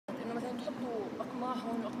اقمع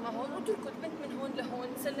هون واقمع هون وتركض بنت من هون لهون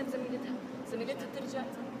تسلم زميلتها ترجع.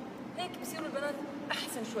 هيك بصيروا البنات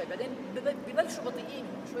احسن شوي، بعدين ببلشوا بطيئين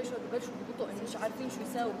شوي ببلشوا ببطء، انه مش عارفين شو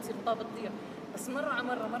يساووا، بتصير الطابه تضيع، بس مره على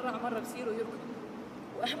مره بصيروا يركضوا.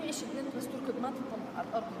 واهم شيء البنت بس تركض ما تطلع على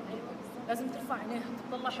الارض، لازم ترفع عينيها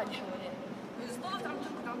تطلع على اللي حواليها. اذا ضلت عم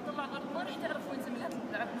تركض عم تطلع على الارض ما رح تعرف وين زميلاتها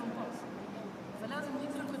اللي لعب لهم باص. فلازم هي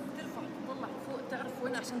تركض ترفع تطلع فوق تعرف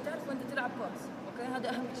وين، عشان تعرف وين تلعب باص. اوكي هذا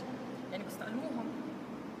اهم شيء يعني. بس تعلموهم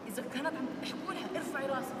اذا كانت عم يحكوا لها ارفعي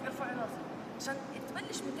راسك عشان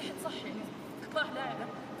تبلش من تحت صح، يعني تطلع لاعبه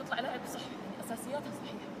تطلع لاعب صح، يعني اساسياتها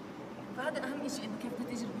صحيحه. فهذا اهم شيء، انه كيف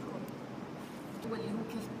بدها تجري بالكره، اللي هو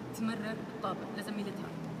كيف تمرر الطابه لزميلتها،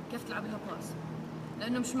 كيف تلعب لها باص.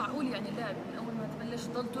 لانه مش معقول يعني اللاعب من اول ما تبلش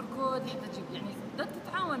تضل تركض لحتى تجيب، يعني بدها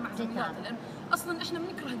تتعاون مع زميلاتها. لان اصلا احنا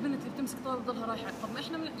بنكره البنت اللي بتمسك طابه تضلها رايحه. طب ما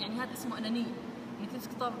احنا يعني هذا اسمه انانيه، انك تمسك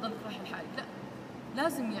طابه تضلك رايحه لحالك. لا،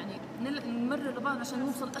 لازم يعني نمرر لبعض عشان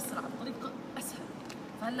نوصل اسرع بطريقه اسهل.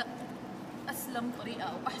 فهلا اسلم طريقه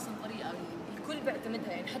او احسن طريقه الكل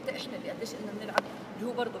بيعتمدها، يعني حتى احنا اللي قديش انه بنلعب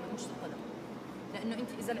اللي هو برضه بمشط القدم. لانه انت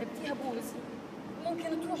اذا لعبتيها بوز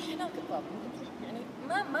ممكن تروح هناك الطابه، ممكن تروح يعني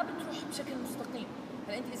ما بتروح بشكل مستقيم.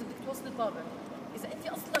 هلا انت اذا بدك توصلي الطابه، اذا انت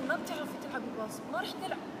اصلا ما بتعرفي تلعبي باص ما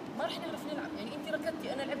رح نعرف نلعب. يعني انت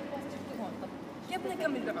ركضتي انا لعبت باص جبتي هون، طب كيف بدنا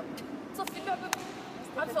نكمل لعب؟ تصفي اللعبه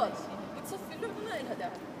على الفاضي، يعني بتصفي اللعبه ما لها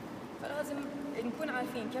داعي. فلازم نكون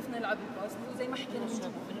عارفين كيف نلعب الباص، زي ما حكينا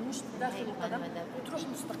من المشط داخل القدم وتروح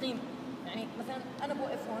مستقيم. يعني مثلا انا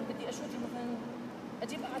بوقف هون بدي اشوتها مثلا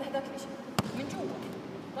اجيبها على هذاك الشيء من جوا،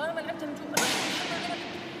 طالما لعبتها من جوا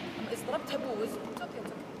اما اذا ضربتها بوز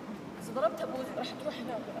اذا ضربتها بوز رح تروح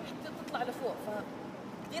هناك رح تطلع لفوق.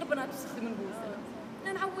 فكثير بنات بيستخدموا البوز.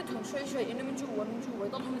 بدنا نعودهم شوي انه من جوا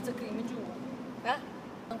يضلهم متذكرين من جوا.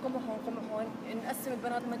 نقموا هون نقسم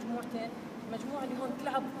البنات مجموعتين، المجموعه اللي هون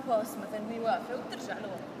تلعب باص مثلا وهي واقفه وبترجع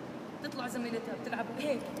لورا، تطلع زميلتها بتلعب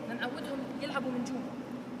هيك. نعودهم يلعبوا من جوا،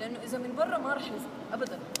 لانه اذا من برا ما رح يوصلوا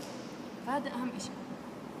ابدا. فهذا اهم شيء.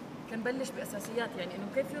 كنبلش باساسيات، يعني انه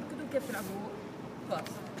كيف يركضوا وكيف يلعبوا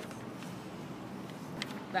باص.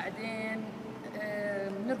 بعدين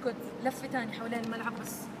بنركض لفه ثانيه حوالين الملعب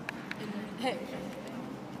بس هيك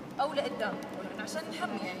او لقدام عشان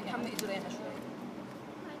نحمي اجرينا شوي.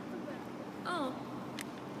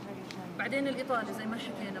 بعدين الاطاله زي ما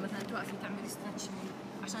حكينا، مثلا توقفي تعملي ستريتشنج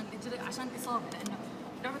عشان الاصابه، لانه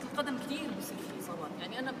لعبه القدم كثير بصير في اصابات.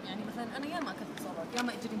 يعني انا مثلا انا ياما اكلت اصابات،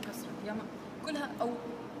 ياما اجري انكسرت، ياما كلها. او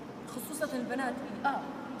خصوصا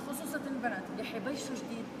البنات اللي حيبلشوا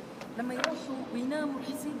جديد لما يروحوا ويناموا رح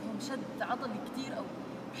يصيبهم شد عضلي كثير، او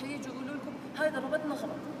رح يجوا يقولوا لكم هاي ضربتنا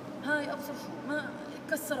غلط، هاي ابصر شو ما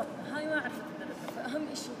كسرتنا، هاي ما عرفت تدربنا.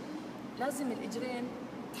 فاهم شيء لازم الاجرين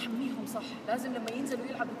تحميهم صح. لازم لما ينزلوا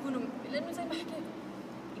يلعبوا يكونوا، لانه زي ما حكيت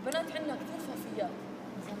البنات عندنا كثير فوفيات،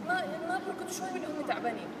 ما بيركضوا شوي منهم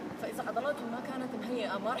تعبانين. فاذا عضلاتهم ما كانت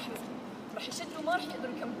مهيئه ما رح يوصلوا، رح يشدوا ما رح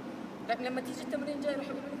يقدروا يكملوا. لكن لما تيجي التمرين جاي رح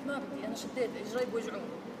يقولوا لك ما بدي انا شديت اجري بوجعوني.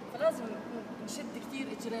 فلازم نشد كثير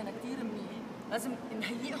اجرينا كثير منيح. لازم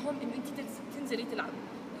نهيئهم انه انت تنزلي تلعبي،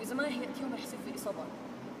 واذا ما هيئتيهم رح يصير في اصابات،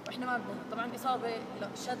 واحنا ما بدنا طبعا اصابه. لا،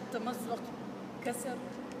 شد تمزق كسر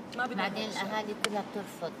ما بدنا. بعدين الاهالي كلها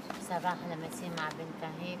بترفض صراحه لما يصير مع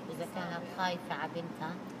بنتها هيك، واذا كانت خايفه على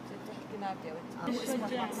بنتها بتحكي ناديه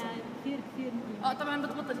كثير طبعا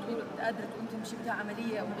بتبطل تقول قادره تقوم تمشي، بدها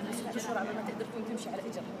عمليه وبدها 6 اشهر على ما تقدر تقوم تمشي على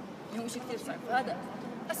اجرها، اللي هو شيء كثير صعب. فهذا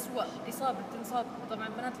اسوء اصابه بتنصاب. طبعا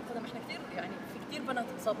بنات القدم احنا كثير يعني في كثير بنات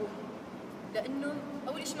انصابوا، لانه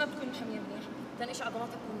اول شيء ما بتكون محميه منيح، ثاني شيء عضلاتها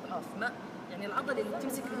بتكون ضعاف. ما يعني العضله اللي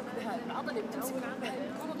بتمسك الركبه هاي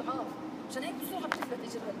بتكونوا ضعاف، عشان هيك بسرعه بتفلت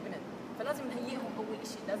اجرها البنت. فلازم نهيئهم اول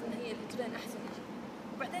شيء، لازم نهيئ الاجرين احسن شيء.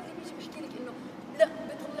 وبعدين اللي بيجي بيحكي لك انه لا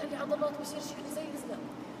بيطلع لي عضلات بصير شكلي زي الزلمه،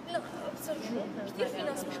 لا بصير كثير في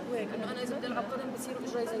ناس بيحكوا هيك انه انا اذا بدي العب قدم بصير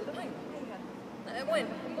اجري زي وين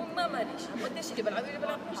ما ماليش قديش اللي بلعب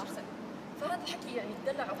 12 سنه. فهذا الحكي يعني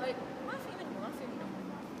تدلع وهي ما في منه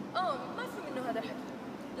ما في منه هذا الحكي.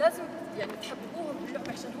 لازم يعني تحببوهم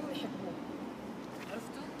باللعبه عشان هم يحبوها،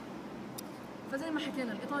 عرفتوا؟ فزي ما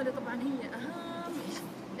حكينا الاطاله طبعا هي اهم شيء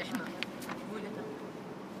الاحماء.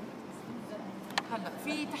 هلا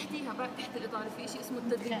في تحتيها بعد تحت الاطاله في شيء اسمه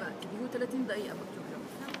التدريبات اللي هو 30 دقيقه مكتوب لهم.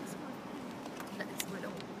 لا الاسبوع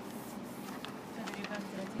الاول تدريبات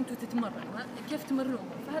 30 انتوا تتمرنوا كيف تمرنوهم.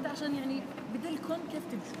 فهذا عشان يعني بدلكم كيف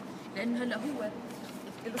تمشوا، لانه هلا هو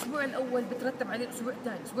الاسبوع الاول بترتب عليه الاسبوع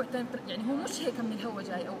الثاني، الاسبوع الثاني يعني هو مش هيك من الهوا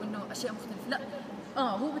جاي او انه اشياء مختلفه، لا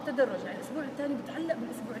هو بالتدرج. يعني الاسبوع الثاني بتعلق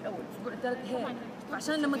بالاسبوع الاول، الاسبوع الثالث هيك،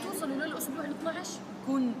 فعشان لما توصلوا للاسبوع ال 12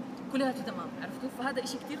 يكون كلياته تمام، عرفتوا؟ فهذا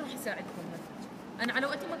شيء كثير راح يساعدكم. انا على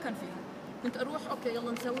وقتي ما كان فيها، كنت اروح اوكي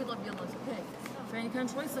يلا نسوي، طب يلا نسوي هيك. فيعني كان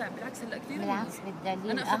شوي صعب، بالعكس هلا كثير بالعكس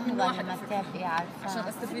بالدليل انا اخذت من اهون واحد لما على فكرة، تتابعي عارفة عشان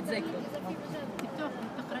استفيد زيكم.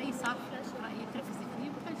 تقرأي صح، تقرأي تركزي فيه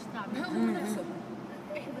وتبلشي تتابعي. هو نفسه.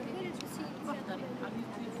 واحضري على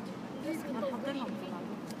اليوتيوب. حضرهم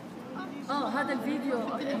هذا الفيديو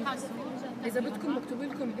حاسوه. اذا بدكم بكتب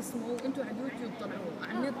لكم اسمه وانتم على اليوتيوب طلعوه،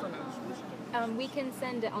 على النت طلعوه. We can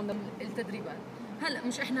send it on the التدريبات هلا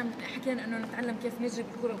مش احنا حكينا انه نتعلم كيف نجري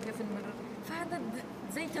بالكره وكيف نمرر، فهذا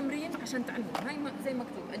زي تمرين عشان تعلموا. هاي زي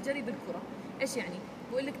مكتوب الجري بالكره. ايش يعني؟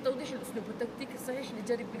 بقول لك توضيح الاسلوب والتكتيك الصحيح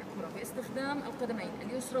للجري بالكره باستخدام القدمين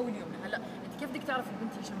اليسرى واليمنى. هلا انت كيف بدك تعرف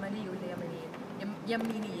البنت هي شماليه ولا يمنيه؟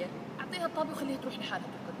 يمينيه، اعطيها الطابه وخليها تروح لحالها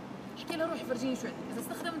تركض. احكي لها روحي فرجيني شو عندك. اذا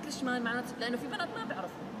استخدمت الشمال معناته، لانه في بنات ما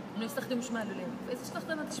بيعرفوا انه يستخدموا شمال ولا يمين، فاذا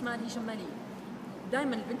استخدمت الشمال هي شماليه.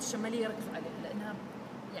 دائما البنت الشماليه ركزوا عليها لانها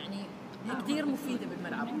يعني هي كثير مفيده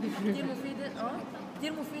بالملعب، كثير مفيده.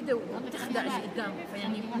 كثير مفيده وبتخدع اللي قدامها،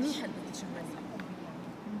 فيعني منيحه البنت الشماليه.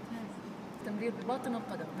 تمرير بباطن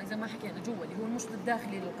القدم زي ما حكينا جوا اللي هو المشط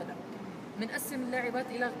الداخلي للقدم. بنقسم اللاعبات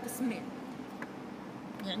الى قسمين،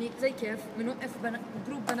 يعني زي كيف بنوقف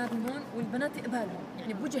جروب بنات من هون والبنات قبالهم،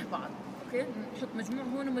 يعني بوجه بعض. اوكي، نحط مجموع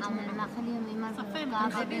هون ومجموع هون، نخليهم يمروا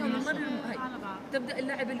نخليهم يمرروا. هاي تبدا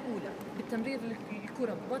اللاعبه الاولى بالتمرير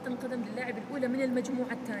الكره بباطن القدم للاعبه الاولى من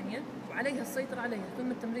المجموعه الثانيه، وعليها السيطره عليها،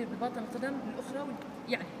 ثم التمرير بباطن القدم الاخرى.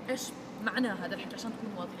 يعني ايش معناه هذا الحكي عشان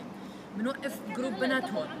تكونوا واضحين؟ بنوقف جروب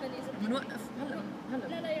بنات هون، بنوقف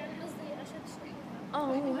هلا لا يعني قصدي عشان تشرحي.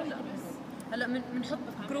 هو هلا بنحط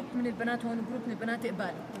جروب من البنات هون وجروب من البنات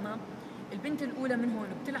قبال. تمام. البنت الاولى من هون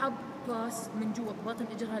بتلعب باس من جوا بباطن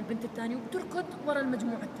اجرها البنت الثانيه وبتركض ورا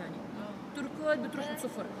المجموعه الثانيه، تركض بتروح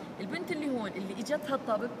بصفر. البنت اللي هون اللي اجتها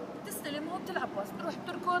الطابه بتستلمها وبتلعب باس، بتروح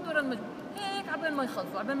بتركض ورا المجموعه هيك عبين ما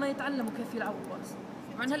يخلصوا، عبين ما يتعلموا كيف يلعبوا باس.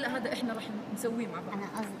 طبعا هلا هذا احنا رح نسويه مع بعض. انا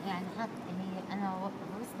قصدي يعني حتى هي انا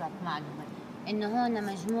وصلت معلومه انه هون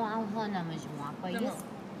مجموعه وهون مجموعه كويس.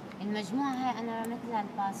 تمام. المجموعه هاي انا رميت لها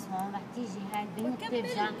الباس هون، رح تيجي هاي البنت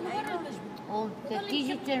ترجع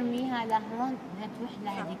وبتيجي ترميها لهون بدها تروح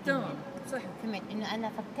لهذيك. تمام صح. فهمت انه انا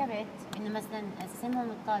فكرت انه مثلا نقسمهم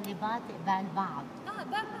الطالبات قبال بعض.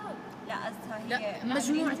 بعض. لا قصدها هي لا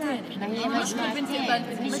مجموعتين. ما هي مش بنت قبال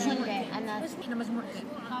بنت، مش مجموعتين. انا احنا مجموعتين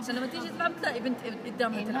عشان لما تيجي تلعب تلاقي بنت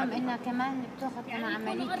قدامها تلعب. المهم انها كمان بتاخذ كمان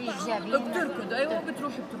عمليه ايجابيه. بتركض، ايوه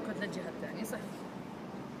بتروح بتركض للجهه الثانيه. صح.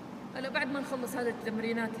 هلا بعد ما نخلص هذه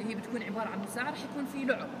التمرينات اللي هي بتكون عباره عن ساعه، رح يكون في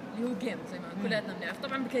لعب اللي هو جيم زي ما كلياتنا بنعرف.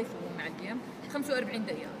 طبعا بكيفوا مع الجيم 45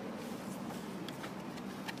 دقيقه.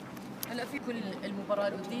 هلا في كل المباراه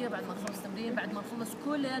الوديه بعد ما نخلص تمرين، بعد ما نخلص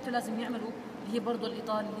كلياته لازم يعملوا اللي هي برضه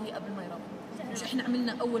الاطاله اللي هي قبل ما يروحوا. مش احنا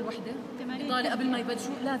عملنا اول وحده اطاله قبل ما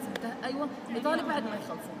يبلشوا، لازم ايوه اطاله بعد ما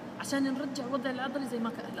يخلصوا عشان نرجع الوضع العضلي زي ما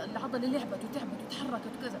كان. العضله لعبت وتعبت وتحركت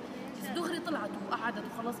وكذا، دغري طلعت وقعدت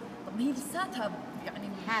وخلص. طب ما هي لساتها يعني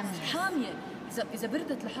حاميه. اذا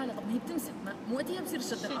بردت لحالها طب ما هي بتمسك، مو وقتها بصير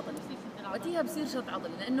الشد العضلي، وقتها بصير شد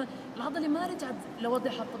عضلي لانه العضله ما رجعت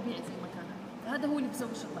لوضعها الطبيعي زي ما كانت. فهذا هو اللي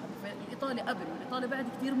بيسوي الشد العضلي. فالاطاله قبل والاطاله بعد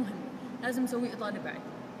كثير مهمه، لازم نسوي اطاله بعد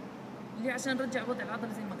اللي عشان نرجع وضع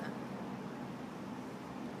العضله زي ما كان.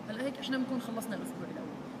 هلا هيك احنا بنكون خلصنا الاسبوع الاول.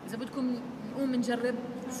 اذا بدكم نقوم نجرب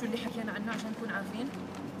شو اللي حكينا عنه عشان نكون عارفين.